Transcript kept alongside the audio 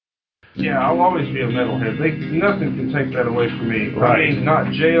Yeah, I'll always be a metalhead. Nothing can take that away from me. Right. I mean, not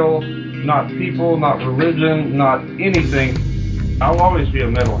jail, not people, not religion, not anything. I'll always be a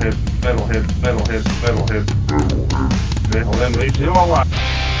metalhead, metalhead, metalhead, metalhead, metalhead, until my life.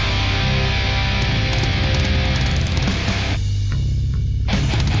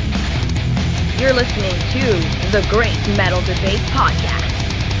 You're listening to the Great Metal Debate Podcast.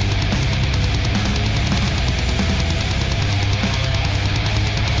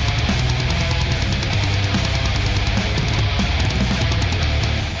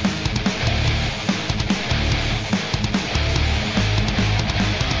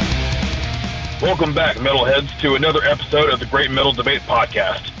 Welcome back, metalheads, to another episode of the Great Metal Debate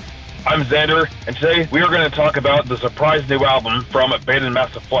Podcast. I'm Xander, and today we are going to talk about the surprise new album from Abated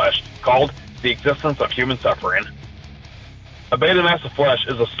Massive Flesh called The Existence of Human Suffering. Abated Massive Flesh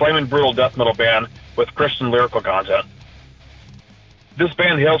is a slamming brutal death metal band with Christian lyrical content. This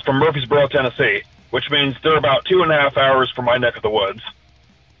band hails from Murfreesboro, Tennessee, which means they're about 2.5 hours from my neck of the woods.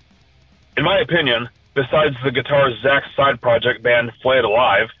 In my opinion, besides the guitarist Zach's side project band Flay It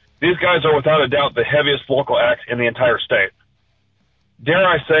Alive, these guys are without a doubt the heaviest local act in the entire state. Dare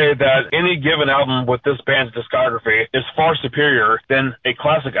I say that any given album with this band's discography is far superior than a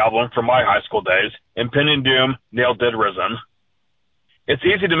classic album from my high school days, Impending Doom, Nailed Dead Risen. It's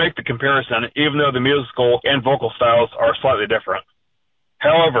easy to make the comparison, even though the musical and vocal styles are slightly different.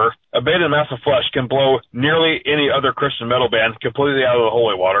 However, Abated Massive Flesh can blow nearly any other Christian metal band completely out of the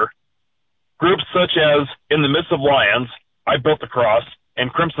holy water. Groups such as In the Midst of Lions, I Built the Cross, and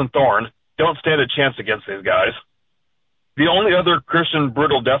Crimson Thorn don't stand a chance against these guys. The only other Christian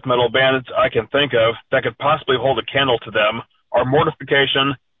brutal death metal bands I can think of that could possibly hold a candle to them are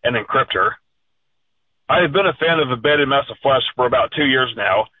Mortification and Encryptor. I have been a fan of Abated Massive Flesh for about 2 years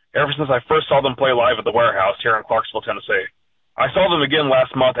now, ever since I first saw them play live at the Warehouse here in Clarksville, Tennessee. I saw them again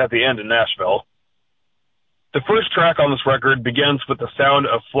last month at the End in Nashville. The first track on this record begins with the sound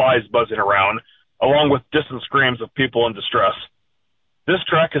of flies buzzing around, along with distant screams of people in distress. This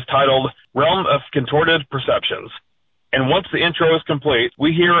track is titled Realm of Contorted Perceptions, and once the intro is complete,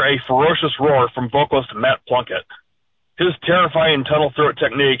 we hear a ferocious roar from vocalist Matt Plunkett. His terrifying tunnel throat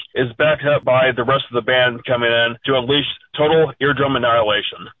technique is backed up by the rest of the band coming in to unleash total eardrum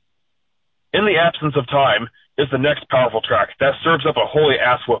annihilation. In the Absence of Time is the next powerful track that serves up a holy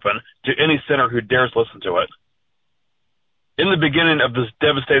ass-whooping to any sinner who dares listen to it. In the beginning of this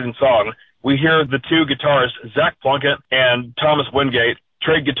devastating song, we hear the two guitarists, Zach Plunkett and Thomas Wingate,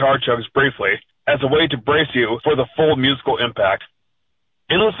 trade guitar chugs briefly as a way to brace you for the full musical impact.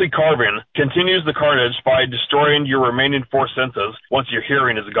 Endlessly Carving continues the carnage by destroying your remaining 4 senses once your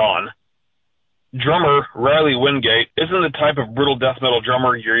hearing is gone. Drummer Riley Wingate isn't the type of brutal death metal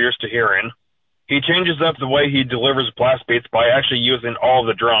drummer you're used to hearing. He changes up the way he delivers blast beats by actually using all of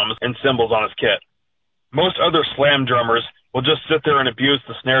the drums and cymbals on his kit. Most other slam drummers will just sit there and abuse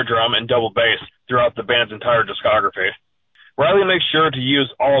the snare drum and double bass throughout the band's entire discography. Riley makes sure to use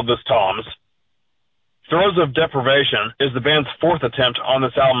all of his toms. Throes of Deprivation is the band's 4th attempt on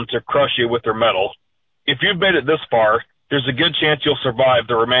this album to crush you with their metal. If you've made it this far, there's a good chance you'll survive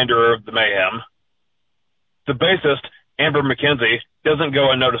the remainder of the mayhem. The bassist, Amber McKenzie, doesn't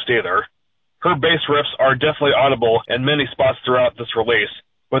go unnoticed either. Her bass riffs are definitely audible in many spots throughout this release,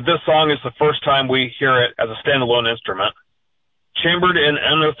 but this song is the first time we hear it as a standalone instrument. Chambered in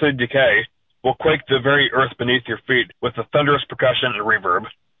unearthly decay will quake the very earth beneath your feet with the thunderous percussion and reverb.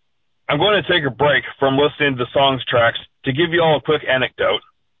 I'm going to take a break from listening to the song's tracks to give you all a quick anecdote.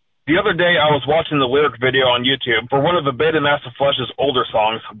 The other day I was watching the lyric video on YouTube for one of Abated Massive Flesh's older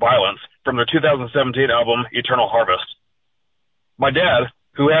songs, Violence, from their 2017 album, Eternal Harvest. My dad,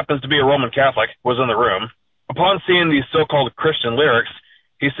 who happens to be a Roman Catholic, was in the room. Upon seeing these so-called Christian lyrics,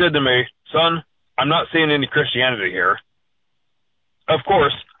 he said to me, "Son, I'm not seeing any Christianity here." Of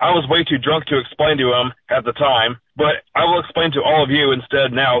course, I was way too drunk to explain to him at the time, but I will explain to all of you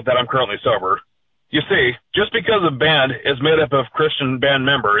instead now that I'm currently sober. You see, just because a band is made up of Christian band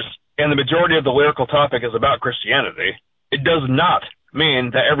members, and the majority of the lyrical topic is about Christianity, it does not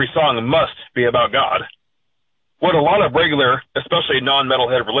mean that every song must be about God. What a lot of regular, especially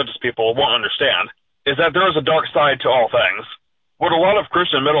non-metalhead religious people won't understand is that there is a dark side to all things. What a lot of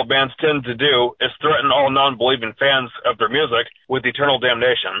Christian metal bands tend to do is threaten all non-believing fans of their music with eternal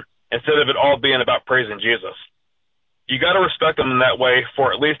damnation, instead of it all being about praising Jesus. You gotta respect them in that way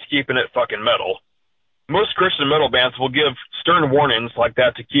for at least keeping it fucking metal. Most Christian metal bands will give stern warnings like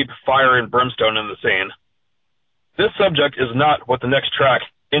that to keep fire and brimstone in the scene. This subject is not what the next track,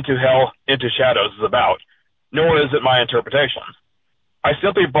 Into Hell, Into Shadows, is about, nor is it my interpretation. I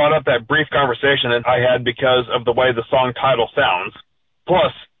simply brought up that brief conversation that I had because of the way the song title sounds.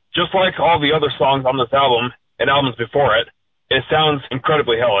 Plus, Just like all the other songs on this album and albums before it, it sounds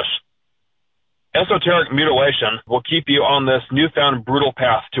incredibly hellish. Esoteric mutilation will keep you on this newfound brutal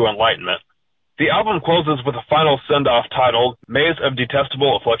path to enlightenment. The album closes with a final send-off titled Maze of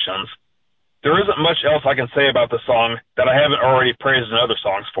Detestable Afflictions. There isn't much else I can say about the song that I haven't already praised in other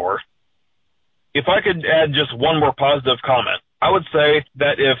songs for. If I could add just one more positive comment, I would say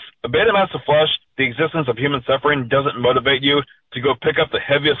that if Abated Mass of Flesh, the existence of human suffering, doesn't motivate you to go pick up the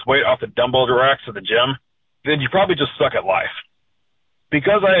heaviest weight off the dumbbell racks at the gym, then you probably just suck at life.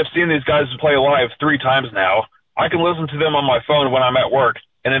 Because I have seen these guys play live 3 times now, I can listen to them on my phone when I'm at work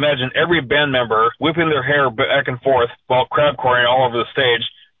and imagine every band member whipping their hair back and forth while crabcoring all over the stage,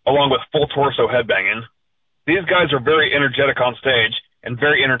 along with full torso headbanging. These guys are very energetic on stage and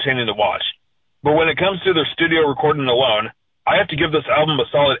very entertaining to watch. But when it comes to their studio recording alone, I have to give this album a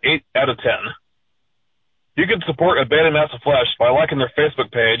solid 8 out of 10. You can support Abated Mass of Flesh by liking their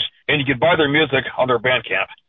Facebook page, and you can buy their music on their Bandcamp.